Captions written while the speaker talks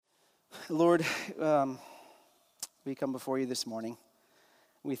Lord, we come before you this morning.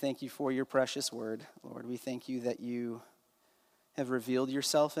 We thank you for your precious word. Lord, we thank you that you have revealed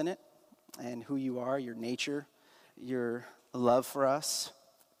yourself in it and who you are, your nature, your love for us,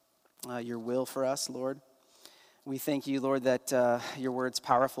 your will for us, Lord. We thank you, Lord, that your word's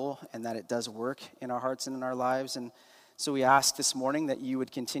powerful and that it does work in our hearts and in our lives. And so we ask this morning that you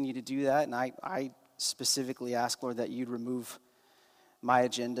would continue to do that. And I specifically ask, Lord, that you'd remove my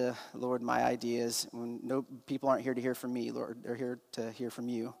agenda, Lord, my ideas. No, people aren't here to hear from me, Lord. They're here to hear from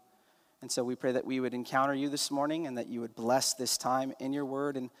you. And so we pray that we would encounter you this morning and that you would bless this time in your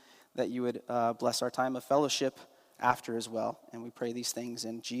word and that you would bless our time of fellowship after as well. And we pray these things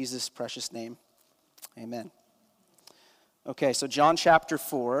in Jesus' precious name. Amen. Okay, so John chapter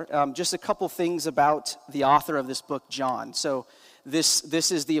 4. Just a couple things about the author of this book, John. So this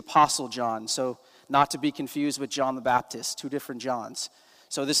is the Apostle John. So not to be confused with John the Baptist, two different Johns.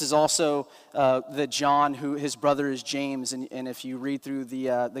 So this is also the John who his brother is James, and if you read through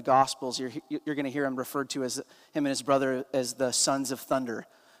the Gospels, you're going to hear him referred to as him and his brother as the sons of thunder.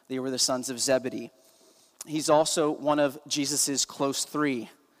 They were the sons of Zebedee. He's also one of Jesus's close three.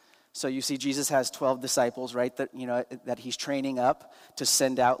 So you see, Jesus has 12 disciples, right? That he's training up to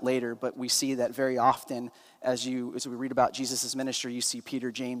send out later. But we see that very often, as we read about Jesus' ministry, you see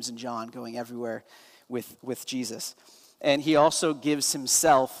Peter, James, and John going everywhere with Jesus. And he also gives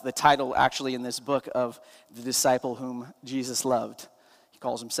himself the title, actually, in this book of the disciple whom Jesus loved. He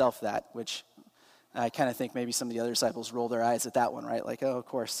calls himself that, which I kind of think maybe some of the other disciples roll their eyes at that one, right? Like, oh, of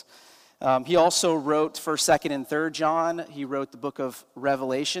course. He also wrote 1st, 2nd, and 3rd John. He wrote the book of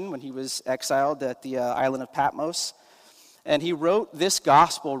Revelation when he was exiled at the island of Patmos. And he wrote this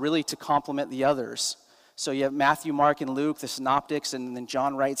gospel really to complement the others. So you have Matthew, Mark, and Luke, the synoptics, and then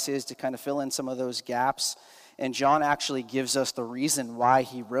John writes his to kind of fill in some of those gaps. And John actually gives us the reason why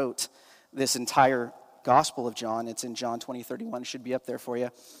he wrote this entire Gospel of John. It's in John 20:31. It should be up there for you.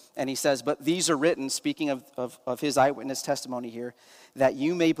 And he says, but these are written, speaking of his eyewitness testimony here, that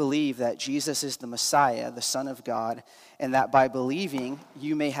you may believe that Jesus is the Messiah, the Son of God, and that by believing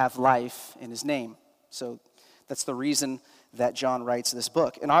you may have life in his name. So that's the reason that John writes this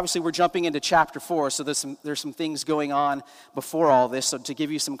book. And obviously we're jumping into chapter 4, so there's some things going on before all this. So to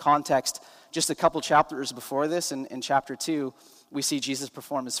give you some context, just a couple chapters before this, in chapter 2, we see Jesus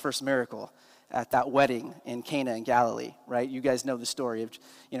perform his first miracle at that wedding in Cana in Galilee, right? You guys know the story of,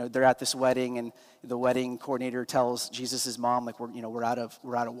 they're at this wedding and the wedding coordinator tells Jesus' mom, like, we're out of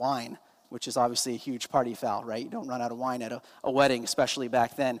wine, which is obviously a huge party foul, right? You don't run out of wine at a wedding, especially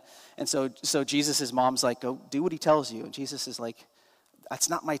back then. And so Jesus' mom's like, go do what he tells you. And Jesus is like, that's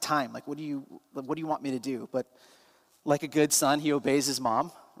not my time. Like, what do you want me to do? But like a good son, he obeys his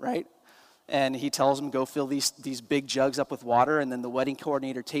mom, right? And he tells him, go fill these big jugs up with water. And then the wedding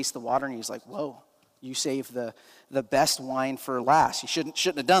coordinator tastes the water and he's like, whoa, you saved the best wine for last. You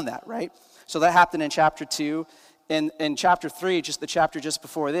shouldn't have done that, right? So that happened in chapter 2. In chapter 3, just the chapter just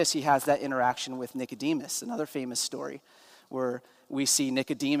before this, he has that interaction with Nicodemus, another famous story where we see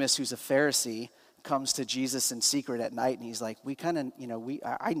Nicodemus, who's a Pharisee, comes to Jesus in secret at night, and he's like,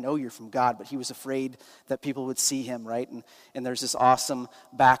 I know you're from God, but he was afraid that people would see him, right? And there's this awesome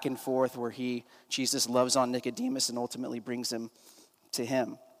back and forth where Jesus loves on Nicodemus and ultimately brings him to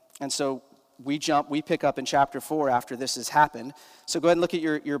him. And so we pick up in chapter 4 after this has happened. So go ahead and look at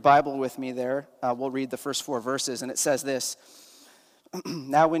your Bible with me there. We'll read the first 4 verses, and it says this.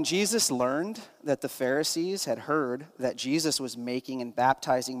 Now when Jesus learned that the Pharisees had heard that Jesus was making and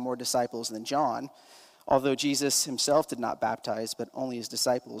baptizing more disciples than John, although Jesus himself did not baptize, but only his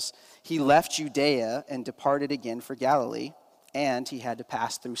disciples, he left Judea and departed again for Galilee, and he had to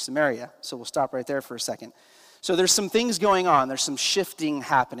pass through Samaria. So we'll stop right there for a second. So there's some things going on. There's some shifting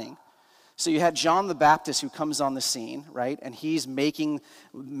happening. So you had John the Baptist who comes on the scene, right? And he's making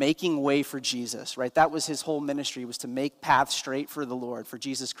way for Jesus, right? That was his whole ministry, was to make paths straight for the Lord, for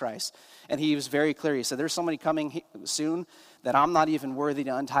Jesus Christ. And he was very clear. He said, there's somebody coming soon that I'm not even worthy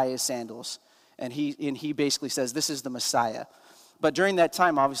to untie his sandals. And he basically says, this is the Messiah. But during that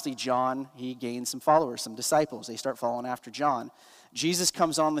time, obviously, John, he gained some followers, some disciples. They start following after John. Jesus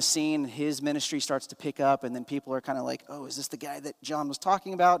comes on the scene, his ministry starts to pick up, and then people are kind of like, oh, is this the guy that John was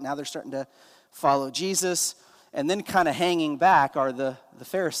talking about? Now they're starting to follow Jesus. And then kind of hanging back are the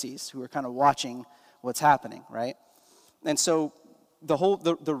Pharisees who are kind of watching what's happening, right? And so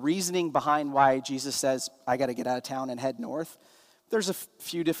the reasoning behind why Jesus says, I got to get out of town and head north, there's a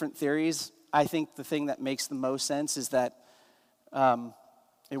few different theories. I think the thing that makes the most sense is that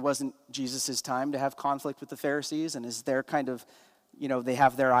it wasn't Jesus' time to have conflict with the Pharisees, and is their kind of, they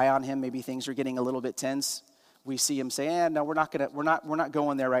have their eye on him. Maybe things are getting a little bit tense. we see him say, no, we're not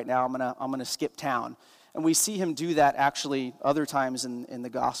going there right now. I'm gonna skip town. And we see him do that actually other times in the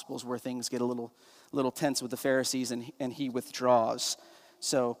Gospels where things get a little tense with the Pharisees, and he withdraws.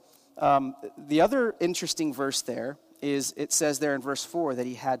 So the other interesting verse there is, it says there in verse 4 that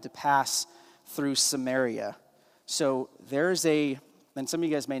he had to pass through Samaria. So and some of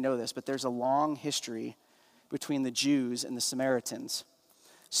you guys may know this, but there's a long history between the Jews and the Samaritans.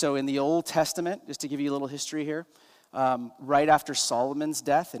 So in the Old Testament, just to give you a little history here, right after Solomon's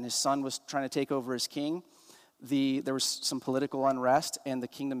death and his son was trying to take over as king, there was some political unrest, and the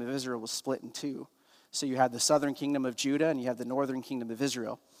kingdom of Israel was split in two. So you had the southern kingdom of Judah, and you had the northern kingdom of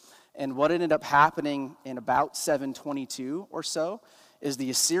Israel. And what ended up happening in about 722 or so is the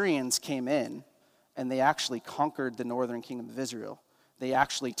Assyrians came in, and they actually conquered the northern kingdom of Israel. They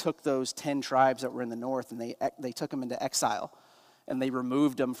actually took those 10 tribes that were in the north, and they took them into exile, and they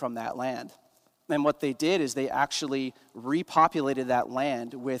removed them from that land. And what they did is they actually repopulated that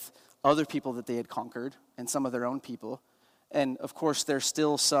land with other people that they had conquered and some of their own people. And of course, there's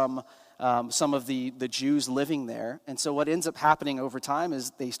still some of the Jews living there. And so what ends up happening over time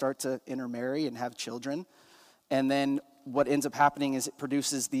is they start to intermarry and have children. And then what ends up happening is it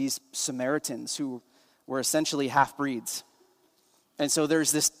produces these Samaritans who were essentially half-breeds. And so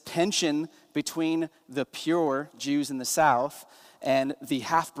there's this tension between the pure Jews in the south and the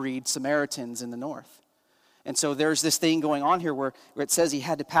half-breed Samaritans in the north. And so there's this thing going on here where it says he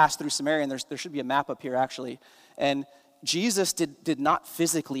had to pass through Samaria, and there should be a map up here actually. And Jesus did not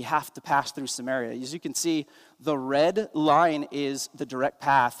physically have to pass through Samaria. As you can see, the red line is the direct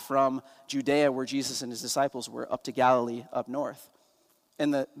path from Judea, where Jesus and his disciples were, up to Galilee, up north.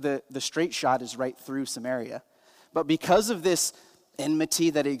 And the straight shot is right through Samaria. But because of this enmity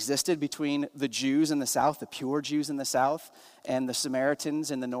that existed between the Jews in the south, the pure Jews in the south, and the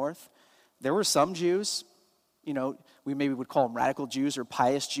Samaritans in the north, there were some Jews, we maybe would call them radical Jews or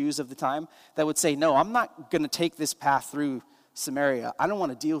pious Jews of the time, that would say, no, I'm not going to take this path through Samaria. I don't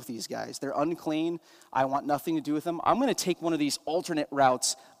want to deal with these guys. They're unclean. I want nothing to do with them. I'm going to take one of these alternate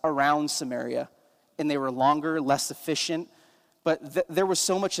routes around Samaria. And they were longer, less efficient, but there was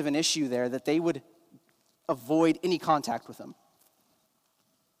so much of an issue there that they would avoid any contact with them.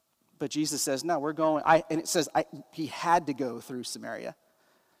 But Jesus says, no, we're going, and it says he had to go through Samaria.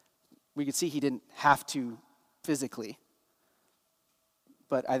 We could see he didn't have to physically.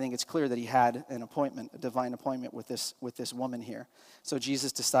 But I think it's clear that he had an appointment, a divine appointment with this woman here. So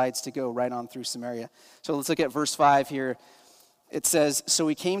Jesus decides to go right on through Samaria. So let's look at verse 5 here. It says, so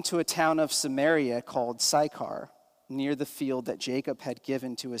he came to a town of Samaria called Sychar, near the field that Jacob had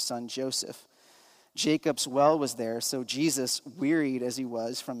given to his son Joseph. Jacob's well was there, so Jesus, wearied as he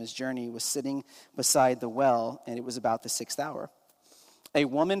was from his journey, was sitting beside the well, and it was about the 6th hour. A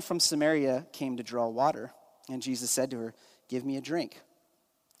woman from Samaria came to draw water, and Jesus said to her, give me a drink.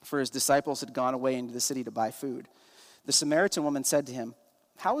 For his disciples had gone away into the city to buy food. The Samaritan woman said to him,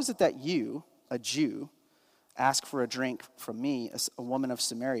 how is it that you, a Jew, ask for a drink from me, a woman of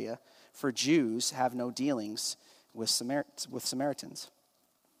Samaria? For Jews have no dealings with Samaritans.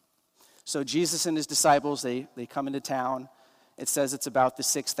 So Jesus and his disciples, they come into town. It says it's about the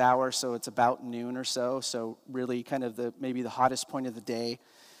 6th hour, so it's about noon or so. So really kind of maybe the hottest point of the day.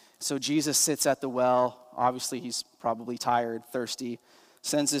 So Jesus sits at the well. Obviously, he's probably tired, thirsty.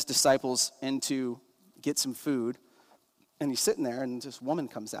 Sends his disciples in to get some food. And he's sitting there, and this woman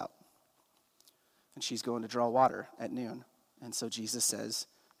comes out. And she's going to draw water at noon. And so Jesus says,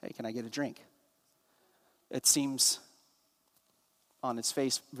 hey, can I get a drink? It seems on its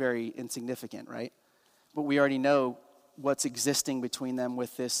face very insignificant, right? But we already know what's existing between them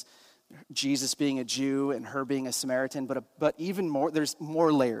with this Jesus being a Jew and her being a Samaritan, but even more, there's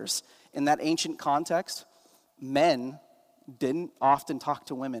more layers. In that ancient context, men didn't often talk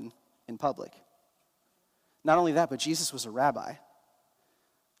to women in public. Not only that, but Jesus was a rabbi.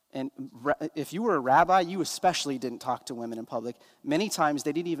 And if you were a rabbi, you especially didn't talk to women in public. Many times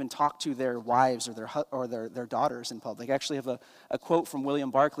they didn't even talk to their wives or their daughters in public. I actually have a quote from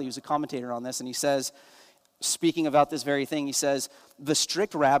William Barclay, who's a commentator on this, and he says, speaking about this very thing, he says, the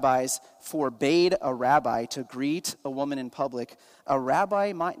strict rabbis forbade a rabbi to greet a woman in public. A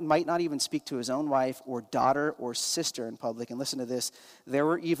rabbi might not even speak to his own wife or daughter or sister in public. And listen to this. There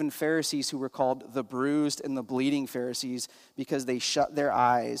were even Pharisees who were called the bruised and the bleeding Pharisees because they shut their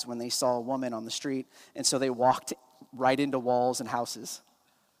eyes when they saw a woman on the street. And so they walked right into walls and houses.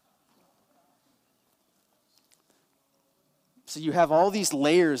 So you have all these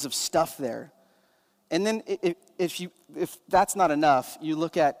layers of stuff there. And then if that's not enough, you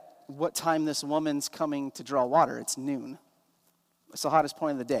look at what time this woman's coming to draw water. It's noon. It's the hottest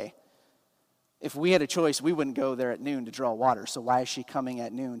point of the day. If we had a choice, we wouldn't go there at noon to draw water. So why is she coming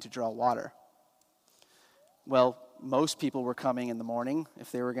at noon to draw water? Well, most people were coming in the morning.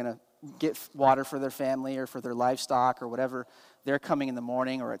 If they were going to get water for their family or for their livestock or whatever, they're coming in the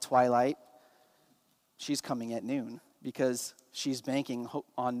morning or at twilight. She's coming at noon because she's banking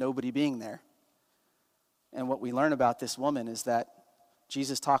on nobody being there. And what we learn about this woman is that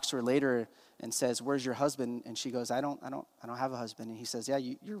Jesus talks to her later and says, "Where's your husband?" And she goes, I don't have a husband. And he says, "Yeah,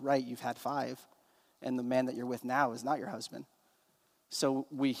 you're right. You've had 5. And the man that you're with now is not your husband." So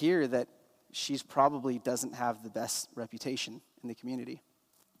we hear that she's probably doesn't have the best reputation in the community.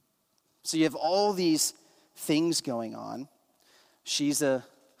 So you have all these things going on. She's a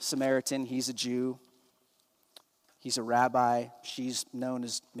Samaritan. He's a Jew. He's a rabbi. She's known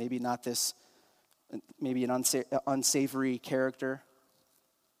as maybe not this, maybe an unsavory character.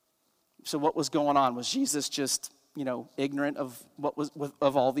 So what was going on? Was Jesus just, ignorant of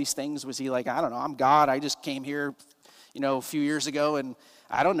of all these things? Was he like, I don't know, I'm God. I just came here, a few years ago, and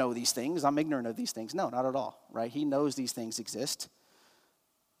I don't know these things. I'm ignorant of these things. No, not at all, right? He knows these things exist.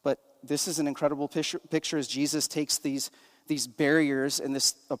 But this is an incredible picture as Jesus takes these barriers and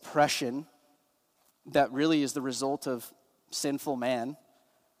this oppression that really is the result of sinful man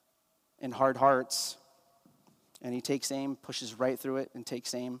and hard hearts, and he takes aim, pushes right through it, and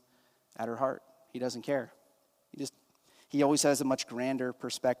takes aim at her heart. He doesn't care. He always has a much grander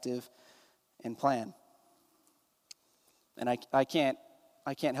perspective and plan. And I can't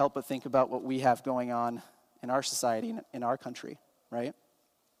help but think about what we have going on in our society, in our country, right?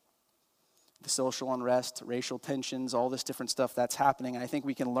 The social unrest, racial tensions, all this different stuff that's happening. And I think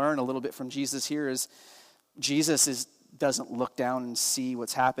we can learn a little bit from Jesus here is Jesus doesn't look down and see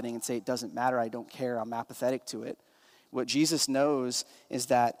what's happening and say, it doesn't matter, I don't care, I'm apathetic to it. What Jesus knows is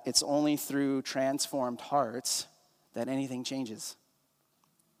that it's only through transformed hearts that anything changes.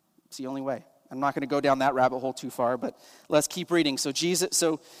 It's the only way. I'm not going to go down that rabbit hole too far, but let's keep reading. So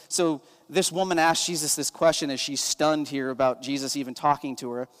this woman asked Jesus this question as she's stunned here about Jesus even talking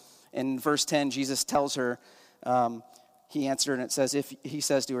to her. In verse 10, Jesus tells her, he answered, and it says, he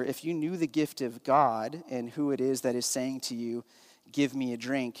says to her, "If you knew the gift of God and who it is that is saying to you, 'Give me a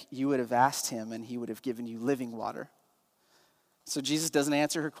drink,' you would have asked him, and he would have given you living water." So Jesus doesn't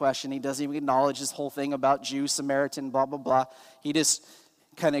answer her question. He doesn't even acknowledge this whole thing about Jew, Samaritan, blah, blah, blah. He just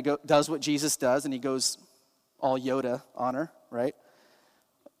kind of does what Jesus does, and he goes all Yoda on her, right?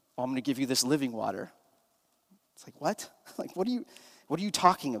 "I'm going to give you this living water." It's like, what? Like, what are you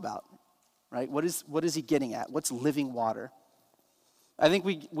talking about, right? What is he getting at? What's living water? I think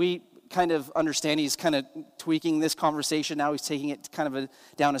we kind of understand he's kind of tweaking this conversation now. He's taking it kind of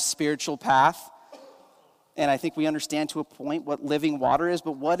down a spiritual path. And I think we understand to a point what living water is,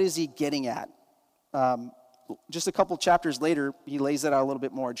 but what is he getting at? Just a couple chapters later, he lays it out a little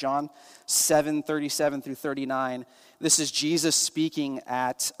bit more. John 7:37 through 39. This is Jesus speaking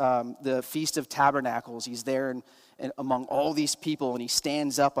at the Feast of Tabernacles. He's there and among all these people, and he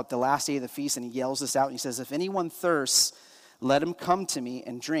stands up at the last day of the feast, and he yells this out, and he says, "If anyone thirsts, let him come to me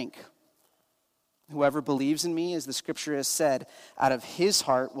and drink. Whoever believes in me, as the scripture has said, out of his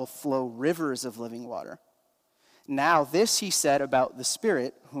heart will flow rivers of living water." Now this he said about the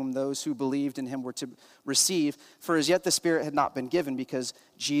Spirit, whom those who believed in him were to receive, for as yet the Spirit had not been given, because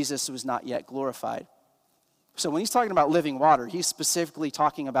Jesus was not yet glorified. So when he's talking about living water, he's specifically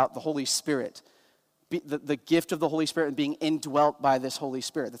talking about the Holy Spirit, the gift of the Holy Spirit and being indwelt by this Holy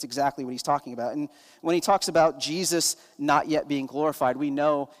Spirit. That's exactly what he's talking about. And when he talks about Jesus not yet being glorified, we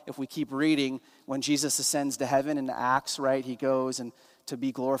know if we keep reading, when Jesus ascends to heaven in Acts, right, he goes and to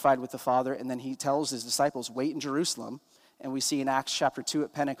be glorified with the Father, and then he tells his disciples, wait in Jerusalem, and we see in Acts chapter 2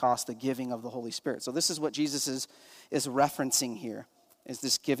 at Pentecost the giving of the Holy Spirit. So this is what Jesus is referencing here, is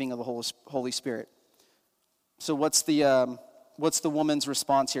this giving of the Holy Spirit. So what's the woman's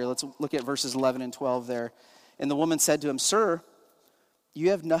response here? Let's look at verses 11 and 12 there. "And the woman said to him, 'Sir,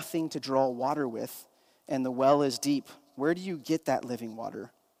 you have nothing to draw water with, and the well is deep. Where do you get that living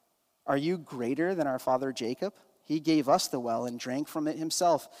water? Are you greater than our father Jacob? He gave us the well and drank from it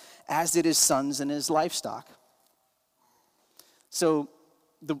himself, as did his sons and his livestock.'" So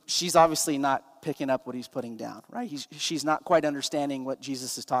she's obviously not picking up what he's putting down, right? She's not quite understanding what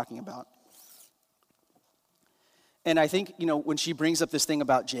Jesus is talking about. And I think, when she brings up this thing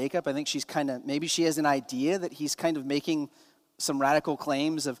about Jacob, I think maybe she has an idea that he's kind of making some radical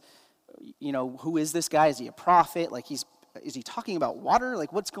claims of, who is this guy? Is he a prophet? Like, is he talking about water?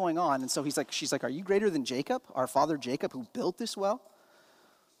 Like, what's going on? And so she's like, "Are you greater than Jacob, our father Jacob, who built this well?"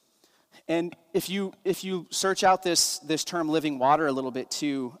 And if you search out this term living water a little bit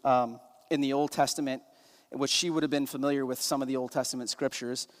too, in the Old Testament, which she would have been familiar with some of the Old Testament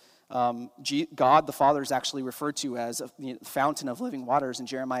scriptures, God the Father is actually referred to as a fountain of living waters in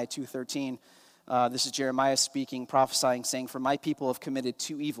Jeremiah 2:13. This is Jeremiah speaking, prophesying, saying, "For my people have committed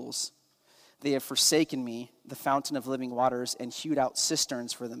two evils. They have forsaken me, the fountain of living waters, and hewed out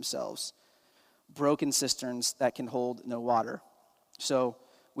cisterns for themselves, broken cisterns that can hold no water." So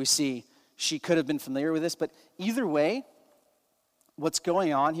we see she could have been familiar with this, but either way, what's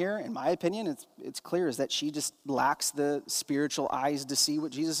going on here, in my opinion, it's clear, is that she just lacks the spiritual eyes to see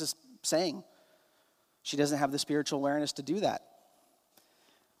what Jesus is saying. She doesn't have the spiritual awareness to do that.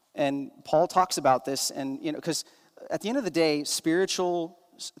 And Paul talks about this, and because at the end of the day, spiritual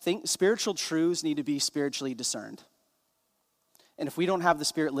truths need to be spiritually discerned. And if we don't have the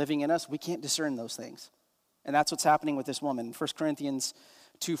Spirit living in us, we can't discern those things. And that's what's happening with this woman. In 1 Corinthians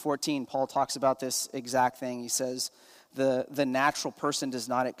 2:14, Paul talks about this exact thing. He says, the natural person does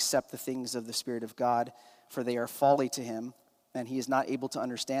not accept the things of the Spirit of God, for they are folly to him, and he is not able to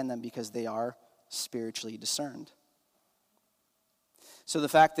understand them because they are spiritually discerned. So the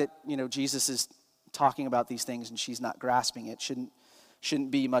fact that, Jesus is talking about these things and she's not grasping it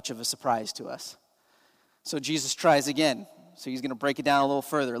shouldn't be much of a surprise to us. So Jesus tries again. So he's going to break it down a little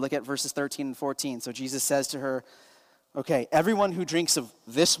further. Look at verses 13 and 14. So Jesus says to her, "Okay, everyone who drinks of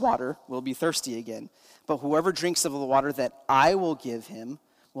this water will be thirsty again. But whoever drinks of the water that I will give him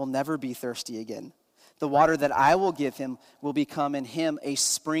will never be thirsty again. The water that I will give him will become in him a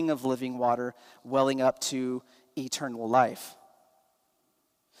spring of living water welling up to eternal life."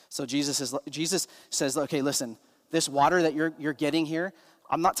 So Jesus says, okay, listen, this water that you're getting here,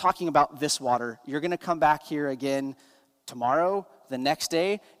 I'm not talking about this water. You're going to come back here again tomorrow, the next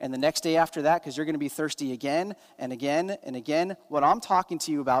day, and the next day after that, because you're going to be thirsty again and again and again. What I'm talking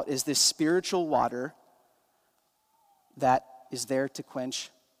to you about is this spiritual water that is there to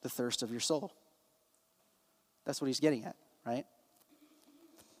quench the thirst of your soul. That's what he's getting at, right?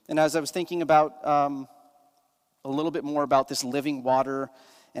 And as I was thinking about a little bit more about this living water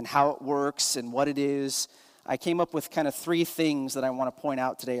and how it works and what it is, I came up with kind of three things that I want to point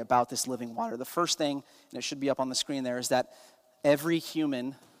out today about this living water. The first thing, and it should be up on the screen there, is that every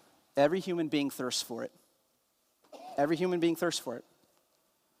human being thirsts for it. Every human being thirsts for it.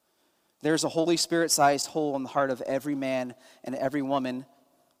 There's a Holy Spirit-sized hole in the heart of every man and every woman.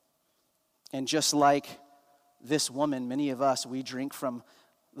 And just like this woman, many of us, we drink from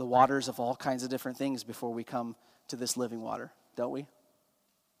the waters of all kinds of different things before we come to this living water, don't we?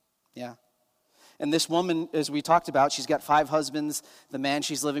 Yeah. And this woman, as we talked about, she's got 5 husbands. The man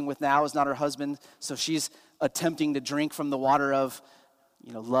she's living with now is not her husband, so she's attempting to drink from the water of,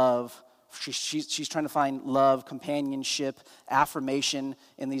 love. She's trying to find love, companionship, affirmation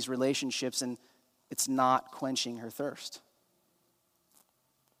in these relationships, and it's not quenching her thirst.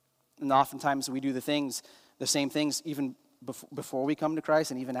 And oftentimes we do the same things, even before we come to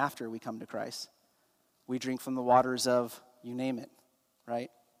Christ and even after we come to Christ. We drink from the waters of, you name it,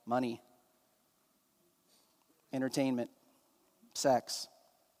 right? Money, entertainment, sex,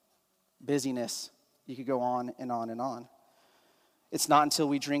 busyness. You could go on and on and on. It's not until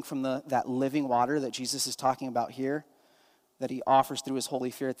we drink from that living water that Jesus is talking about here, that he offers through his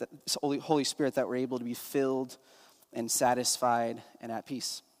Holy Spirit, that we're able to be filled and satisfied and at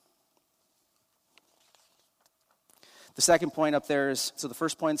peace. The second point up there is, so the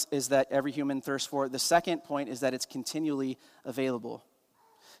first point is that every human thirsts for it. The second point is that it's continually available.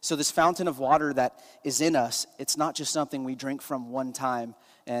 So this fountain of water that is in us, it's not just something we drink from one time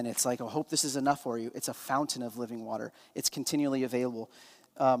and it's like, I hope this is enough for you. It's a fountain of living water. It's continually available.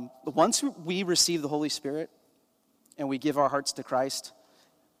 Once we receive the Holy Spirit and we give our hearts to Christ,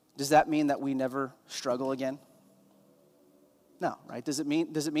 does that mean that we never struggle again? No, right? Does it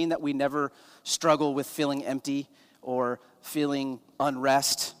mean that we never struggle with feeling empty or feeling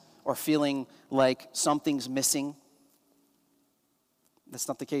unrest or feeling like something's missing? That's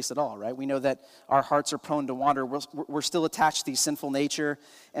not the case at all, right? We know that our hearts are prone to wander. We're still attached to the sinful nature,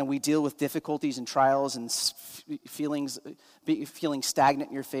 and we deal with difficulties and trials and feeling stagnant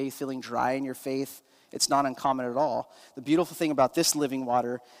in your faith, feeling dry in your faith. It's not uncommon at all. The beautiful thing about this living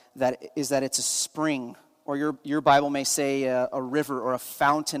water is that it's a spring, or your Bible may say a river or a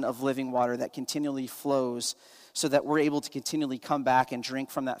fountain of living water that continually flows, so that we're able to continually come back and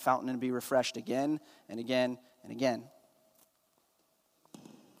drink from that fountain and be refreshed again and again and again.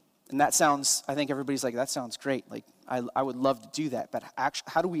 And that sounds, I think everybody's like, that sounds great. Like, I would love to do that. But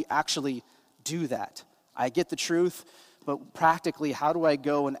how do we actually do that? I get the truth, but practically, how do I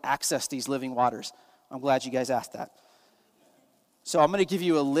go and access these living waters? I'm glad you guys asked that. So I'm going to give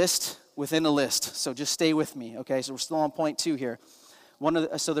you a list within a list. So just stay with me, okay? So we're still on point 2 here.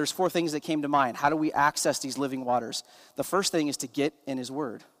 So there's 4 things that came to mind. How do we access these living waters? The first thing is to get in his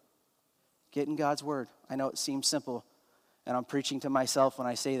word. Get in God's word. I know it seems simple, and I'm preaching to myself when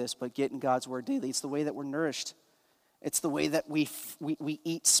I say this, but get in God's word daily. It's the way that we're nourished. It's the way that we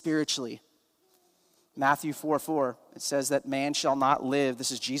eat spiritually. Matthew 4:4, it says that man shall not live,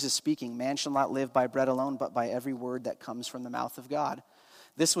 this is Jesus speaking, man shall not live by bread alone, but by every word that comes from the mouth of God.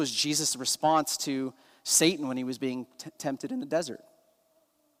 This was Jesus' response to Satan when he was being tempted in the desert.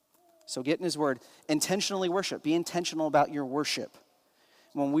 So get in his word. Intentionally worship. Be intentional about your worship.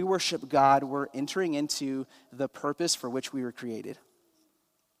 When we worship God, we're entering into the purpose for which we were created.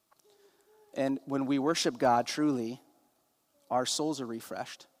 And when we worship God truly, our souls are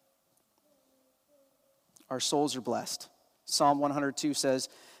refreshed. Our souls are blessed. Psalm 102 says,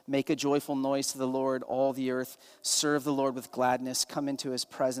 make a joyful noise to the Lord, all the earth. Serve the Lord with gladness. Come into his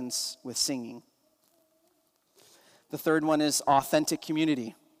presence with singing. The third one is authentic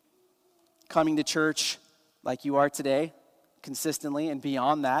community. Coming to church like you are today, consistently, and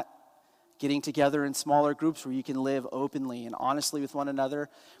beyond that, getting together in smaller groups where you can live openly and honestly with one another,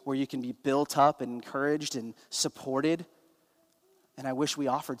 where you can be built up and encouraged and supported. And I wish we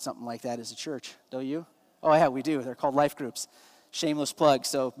offered something like that as a church, don't you? Oh yeah, we do. They're called life groups. Shameless plug,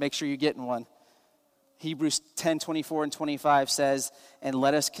 so make sure you get in one. Hebrews 10:24 and 25 says, and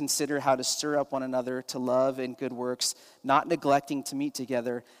let us consider how to stir up one another to love and good works, not neglecting to meet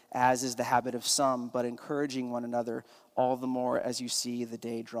together, as is the habit of some, but encouraging one another all the more as you see the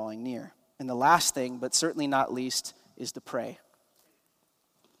day drawing near. And the last thing, but certainly not least, is to pray.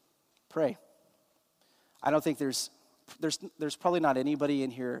 Pray. I don't think there's probably not anybody in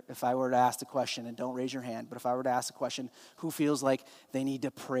here, if I were to ask the question, and don't raise your hand, but if I were to ask the question, who feels like they need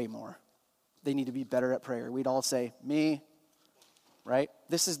to pray more? They need to be better at prayer. We'd all say, me, right?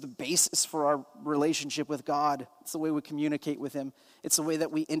 This is the basis for our relationship with God. It's the way we communicate with him. It's the way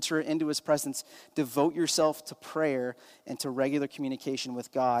that we enter into his presence. Devote yourself to prayer and to regular communication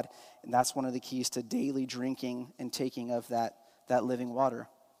with God. And that's one of the keys to daily drinking and taking of that living water.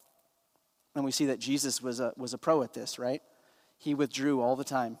 And we see that Jesus was a pro at this, right? He withdrew all the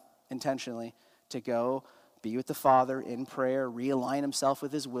time, intentionally, to go be with the Father in prayer, realign himself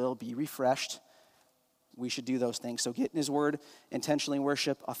with his will, be refreshed. We should do those things. So get in his word, intentionally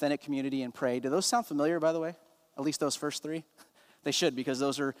worship, authentic community, and pray. Do those sound familiar, by the way? At least those first three? They should, because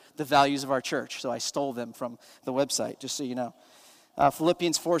those are the values of our church. So I stole them from the website, just so you know.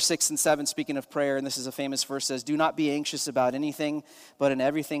 Philippians 4:6-7, speaking of prayer, and this is a famous verse, says, do not be anxious about anything, but in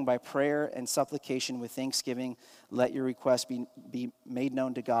everything by prayer and supplication with thanksgiving, let your requests be made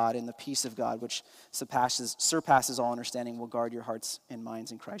known to God, and the peace of God, which surpasses all understanding, will guard your hearts and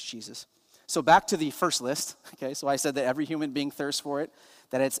minds in Christ Jesus. So back to the first list, okay, so I said that every human being thirsts for it,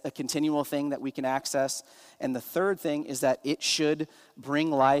 that it's a continual thing that we can access, and the third thing is that it should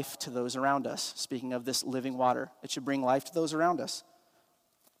bring life to those around us. Speaking of this living water, it should bring life to those around us.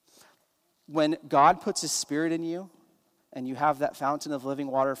 When God puts his Spirit in you and you have that fountain of living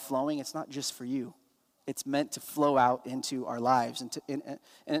water flowing, it's not just for you. It's meant to flow out into our lives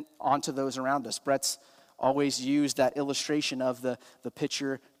and onto those around us. Brett's always used that illustration of the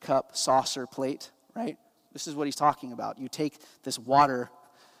pitcher, cup, saucer, plate, right? This is what he's talking about. You take this water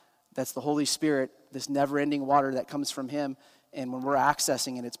that's the Holy Spirit, this never-ending water that comes from him, and when we're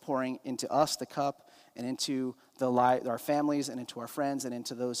accessing it, it's pouring into us, the cup, and into our families, and into our friends, and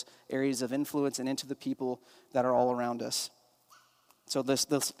into those areas of influence, and into the people that are all around us. So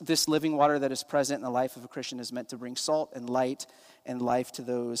this living water that is present in the life of a Christian is meant to bring salt and light and life to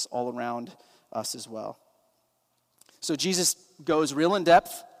those all around us as well. So Jesus goes real in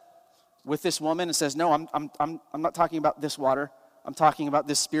depth with this woman and says, no, I'm not talking about this water. I'm talking about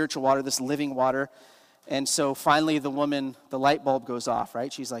this spiritual water, this living water. And so finally the woman, the light bulb goes off,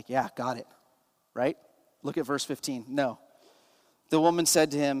 right? She's like, yeah, got it, right? Look at verse 15. No. The woman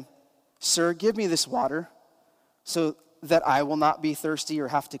said to him, sir, give me this water so that I will not be thirsty or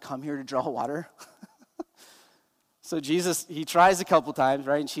have to come here to draw water. So Jesus, he tries a couple times,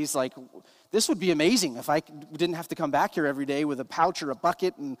 right? And she's like, this would be amazing if I didn't have to come back here every day with a pouch or a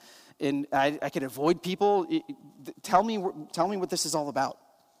bucket and I could avoid people. Tell me what this is all about.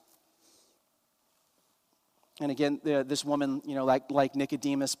 And again, this woman, like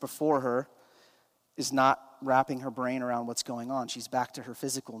Nicodemus before her, is not wrapping her brain around what's going on. She's back to her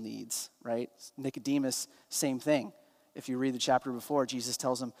physical needs, right? Nicodemus, same thing. If you read the chapter before, Jesus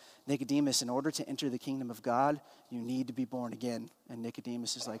tells him, Nicodemus, in order to enter the kingdom of God, you need to be born again. And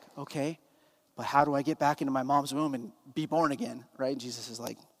Nicodemus is like, okay, but how do I get back into my mom's womb and be born again, right? And Jesus is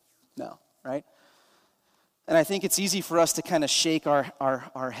like, no, right? And I think it's easy for us to kind of shake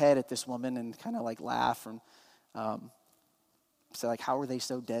our head at this woman and kind of like laugh and say like, how are they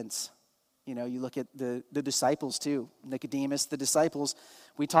so dense? You know, you look at the disciples too. Nicodemus, the disciples,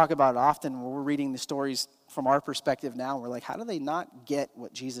 we talk about it often when we're reading the stories from our perspective now. We're like, how do they not get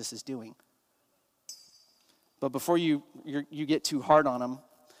what Jesus is doing? But before you get too hard on them,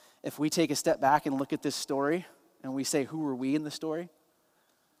 if we take a step back and look at this story and we say, who are we in the story?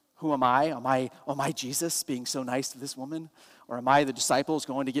 Who am I? Am I Jesus being so nice to this woman? Or am I the disciples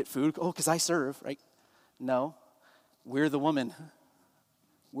going to get food? Oh, because I serve, right? No, we're the woman.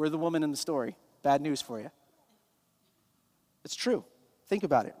 We're the woman in the story. Bad news for you. It's true. Think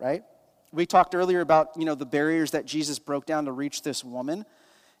about it, right? We talked earlier about, the barriers that Jesus broke down to reach this woman.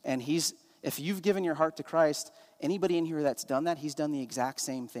 And if you've given your heart to Christ, anybody in here that's done that, he's done the exact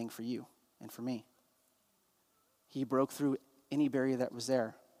same thing for you and for me. He broke through any barrier that was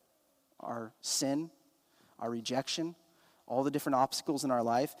there. Our sin, our rejection, all the different obstacles in our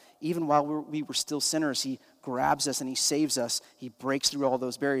life. Even while we were still sinners, he grabs us and he saves us. He breaks through all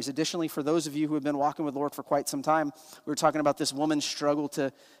those barriers. Additionally, for those of you who have been walking with the Lord for quite some time, we were talking about this woman's struggle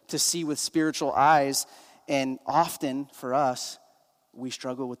to see with spiritual eyes. And often for us, we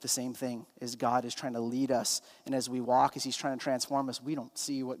struggle with the same thing as God is trying to lead us. And as we walk, as he's trying to transform us, we don't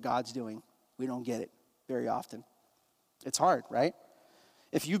see what God's doing. We don't get it very often. It's hard, right?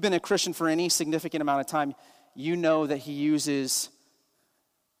 If you've been a Christian for any significant amount of time, you know that he uses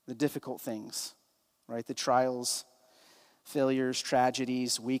the difficult things, right? The trials, failures,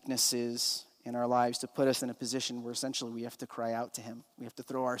 tragedies, weaknesses in our lives to put us in a position where essentially we have to cry out to him. We have to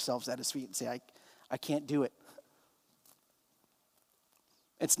throw ourselves at his feet and say, I can't do it.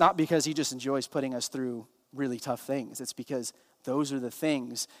 It's not because he just enjoys putting us through really tough things. It's because those are the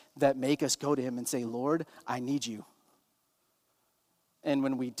things that make us go to him and say, Lord, I need you. And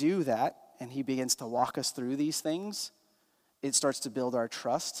when we do that, and he begins to walk us through these things, it starts to build our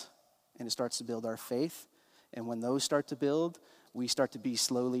trust, and it starts to build our faith. And when those start to build, we start to be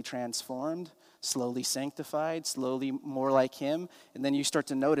slowly transformed, slowly sanctified, slowly more like him. And then you start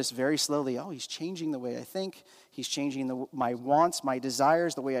to notice very slowly, oh, he's changing the way I think. He's changing my wants, my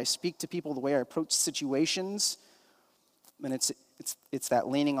desires, the way I speak to people, the way I approach situations. And it's that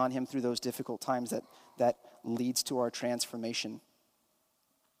leaning on him through those difficult times that leads to our transformation.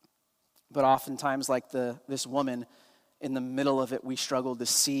 But oftentimes, like this woman, in the middle of it, we struggle to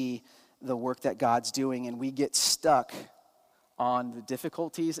see the work that God's doing, and we get stuck on the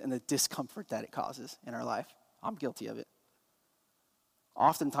difficulties and the discomfort that it causes in our life. I'm guilty of it.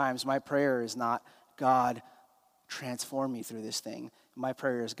 Oftentimes, my prayer is not, God, transform me through this thing. My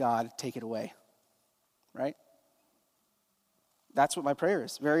prayer is, God, take it away. Right? That's what my prayer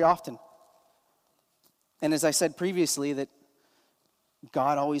is, very often. And as I said previously, that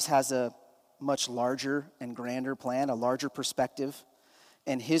God always has a much larger and grander plan, a larger perspective.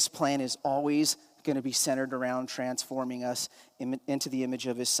 And his plan is always going to be centered around transforming us into the image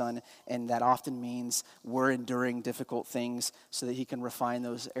of his son. And that often means we're enduring difficult things so that he can refine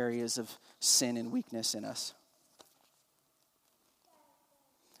those areas of sin and weakness in us.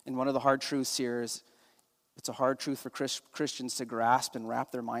 And one of the hard truths here is, it's a hard truth for Christians to grasp and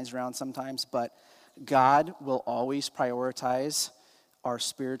wrap their minds around sometimes, but God will always prioritize our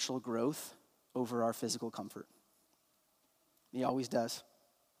spiritual growth over our physical comfort. He always does.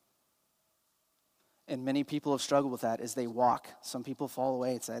 And many people have struggled with that as they walk. Some people fall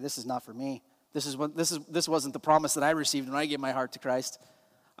away and say, this is not for me. This wasn't the promise that I received when I gave my heart to Christ.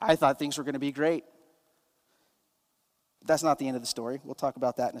 I thought things were going to be great. But that's not the end of the story. We'll talk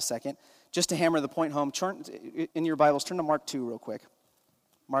about that in a second. Just to hammer the point home, turn in your Bibles, turn to Mark 2 real quick.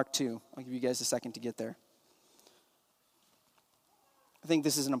 Mark 2. I'll give you guys a second to get there. I think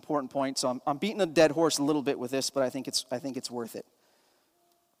this is an important point, so I'm beating a dead horse a little bit with this, but I think it's worth it.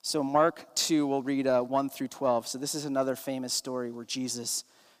 So Mark 2, we'll read 1 through 12. So this is another famous story where Jesus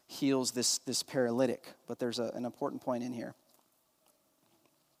heals this paralytic, but there's an important point in here.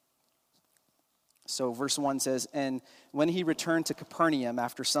 So verse 1 says, and when he returned to Capernaum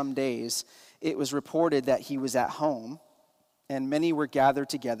after some days, it was reported that he was at home, and many were gathered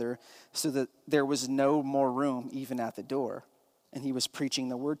together, so that there was no more room even at the door. And he was preaching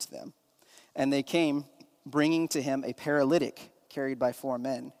the word to them. And they came, bringing to him a paralytic carried by 4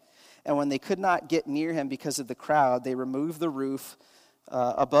 men. And when they could not get near him because of the crowd, they removed the roof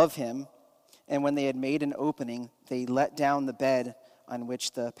above him. And when they had made an opening, they let down the bed on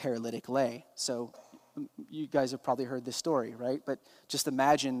which the paralytic lay. So you guys have probably heard this story, right? But just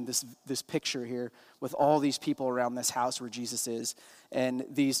imagine this picture here with all these people around this house where Jesus is. And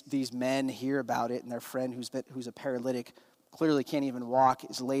these men hear about it, and their friend who's a paralytic clearly can't even walk,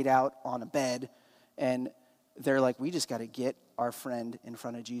 is laid out on a bed, and they're like, we just got to get our friend in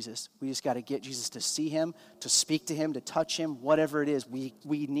front of Jesus. We just got to get Jesus to see him, to speak to him, to touch him, whatever it is. We're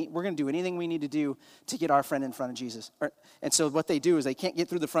going to do anything we need to do to get our friend in front of Jesus. And so what they do is they can't get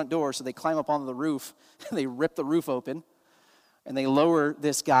through the front door, so they climb up onto the roof, and they rip the roof open, and they lower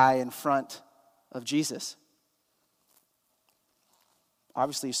this guy in front of Jesus,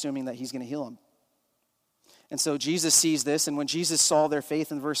 obviously assuming that he's going to heal him. And so Jesus sees this, and when Jesus saw their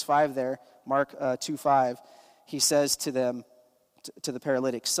faith in verse 5 there, Mark 2:5, he says to them, to the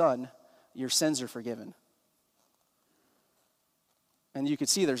paralytic, son, your sins are forgiven. And you could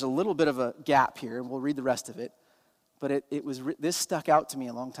see there's a little bit of a gap here, and we'll read the rest of it. But this stuck out to me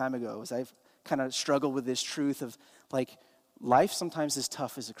a long time ago as I've kind of struggled with this truth of, like, life sometimes is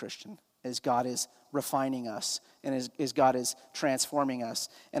tough as a Christian, as God is refining us and as God is transforming us.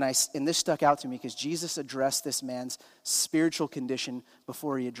 And this stuck out to me because Jesus addressed this man's spiritual condition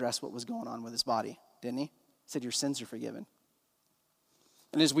before he addressed what was going on with his body, didn't he? He said, your sins are forgiven.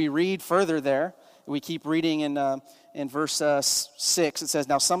 And as we read further there, we keep reading in verse 6, it says,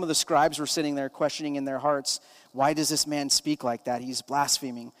 now some of the scribes were sitting there questioning in their hearts, why does this man speak like that? He's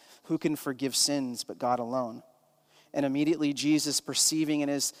blaspheming. Who can forgive sins but God alone? And immediately Jesus, perceiving in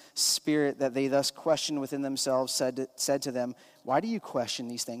his spirit that they thus questioned within themselves, said to them, why do you question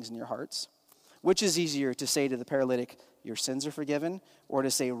these things in your hearts? Which is easier, to say to the paralytic, your sins are forgiven, or to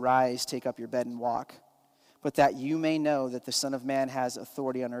say, rise, take up your bed and walk? But that you may know that the Son of Man has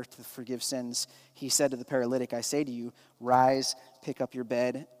authority on earth to forgive sins, he said to the paralytic, I say to you, rise, pick up your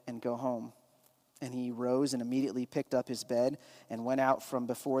bed, and go home. And he rose and immediately picked up his bed and went out from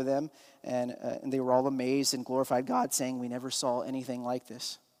before them. And they were all amazed and glorified God, saying, we never saw anything like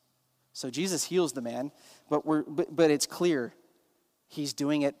this. So Jesus heals the man, but it's clear he's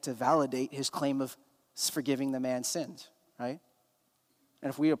doing it to validate his claim of forgiving the man's sins, right? And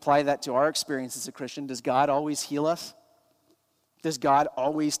if we apply that to our experience as a Christian, does God always heal us? Does God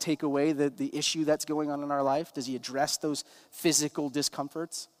always take away the issue that's going on in our life? Does he address those physical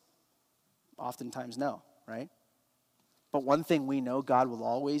discomforts? Oftentimes, no, right? But one thing we know God will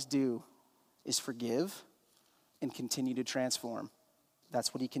always do is forgive and continue to transform.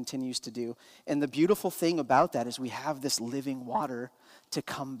 That's what he continues to do. And the beautiful thing about that is we have this living water to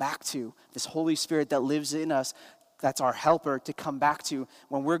come back to, this Holy Spirit that lives in us. That's our helper to come back to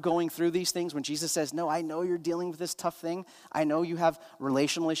when we're going through these things. When Jesus says, no, I know you're dealing with this tough thing. I know you have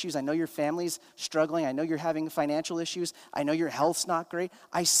relational issues. I know your family's struggling. I know you're having financial issues. I know your health's not great.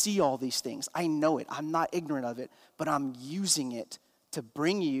 I see all these things. I know it. I'm not ignorant of it, but I'm using it to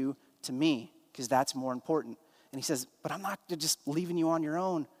bring you to me because that's more important. And he says, but I'm not just leaving you on your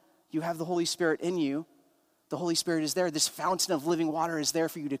own. You have the Holy Spirit in you. The Holy Spirit is there. This fountain of living water is there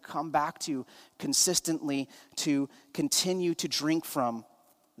for you to come back to consistently, to continue to drink from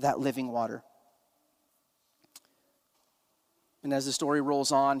that living water. And as the story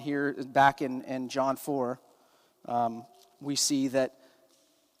rolls on here, back in John 4, we see that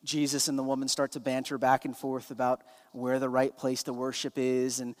Jesus and the woman start to banter back and forth about where the right place to worship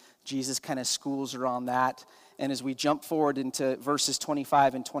is, and Jesus kind of schools her on that. And as we jump forward into verses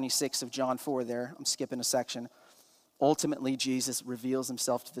 25 and 26 of John 4 there, I'm skipping a section, ultimately Jesus reveals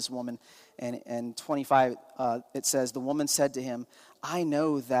himself to this woman. And 25, it says, the woman said to him, I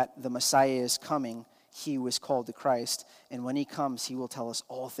know that the Messiah is coming. He was called the Christ. And when he comes, he will tell us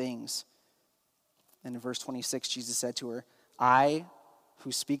all things. And in verse 26, Jesus said to her, I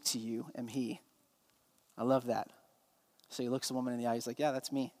who speak to you am he. I love that. So he looks the woman in the eye. He's like, yeah,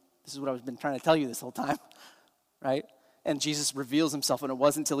 that's me. This is what I've been trying to tell you this whole time, right? And Jesus reveals himself, and it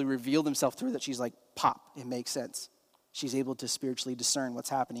wasn't until he revealed himself to her that she's like, pop, it makes sense. She's able to spiritually discern what's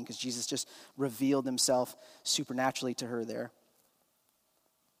happening because Jesus just revealed himself supernaturally to her there.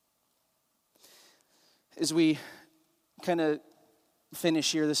 As we kind of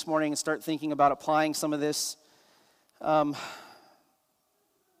finish here this morning and start thinking about applying some of this,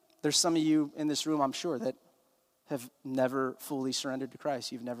 there's some of you in this room, I'm sure, that have never fully surrendered to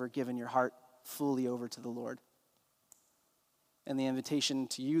Christ. You've never given your heart fully over to the Lord. And the invitation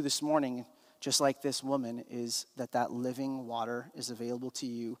to you this morning, just like this woman, is that living water is available to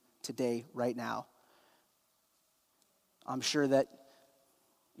you today, right now. I'm sure that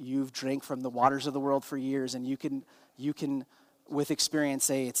you've drank from the waters of the world for years, and you can with experience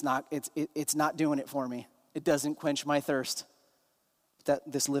say, it's not doing it for me. It doesn't quench my thirst.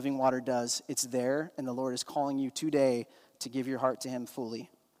 That this living water does. It's there, and the Lord is calling you today to give your heart to him fully.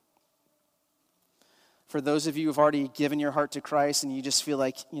 For those of you who've already given your heart to Christ and you just feel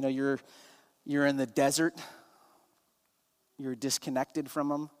like, you're in the desert, you're disconnected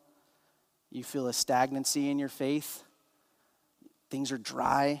from him, you feel a stagnancy in your faith, things are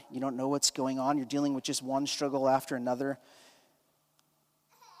dry, you don't know what's going on, you're dealing with just one struggle after another.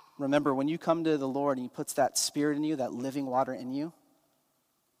 Remember, when you come to the Lord and he puts that Spirit in you, that living water in you,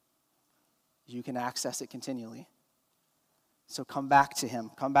 you can access it continually. So come back to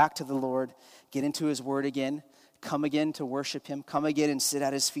him. Come back to the Lord. Get into his word again. Come again to worship him. Come again and sit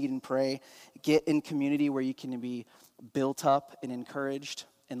at his feet and pray. Get in community where you can be built up and encouraged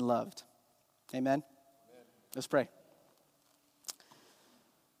and loved. Amen? Amen. Let's pray.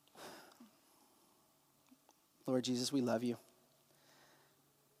 Lord Jesus, we love you.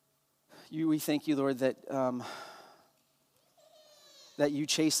 We thank you, Lord, that you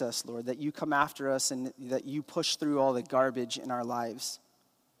chase us, Lord, that you come after us and that you push through all the garbage in our lives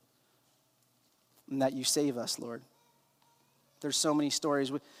and that you save us, Lord. There's so many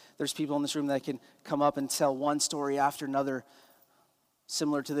stories. There's people in this room that can come up and tell one story after another,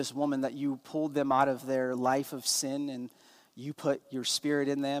 similar to this woman, that you pulled them out of their life of sin and you put your Spirit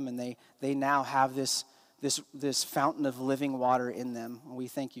in them, and they now have this fountain of living water in them. We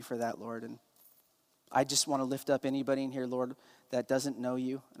thank you for that, Lord. And I just want to lift up anybody in here, Lord, that doesn't know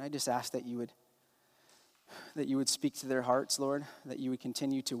you. And I just ask that you would speak to their hearts, Lord, that you would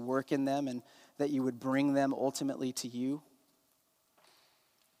continue to work in them, and that you would bring them ultimately to you.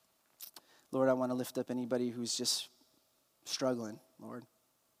 Lord, I want to lift up anybody who's just struggling, Lord.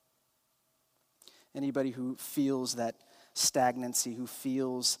 Anybody who feels that stagnancy, who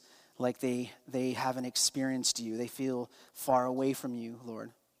feels like they haven't experienced you. They feel far away from you,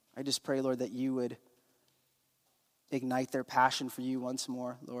 Lord. I just pray, Lord, that you would ignite their passion for you once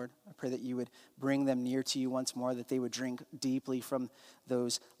more, Lord. I pray that you would bring them near to you once more, that they would drink deeply from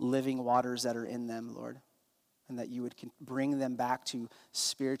those living waters that are in them, Lord, and that you would bring them back to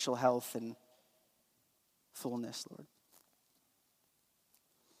spiritual health and fullness, Lord.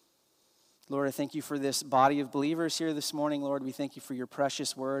 Lord, I thank you for this body of believers here this morning, Lord. We thank you for your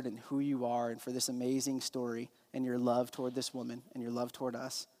precious word and who you are, and for this amazing story and your love toward this woman and your love toward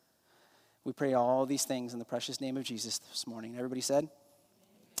us. We pray all these things in the precious name of Jesus this morning. Everybody said,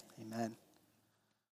 amen.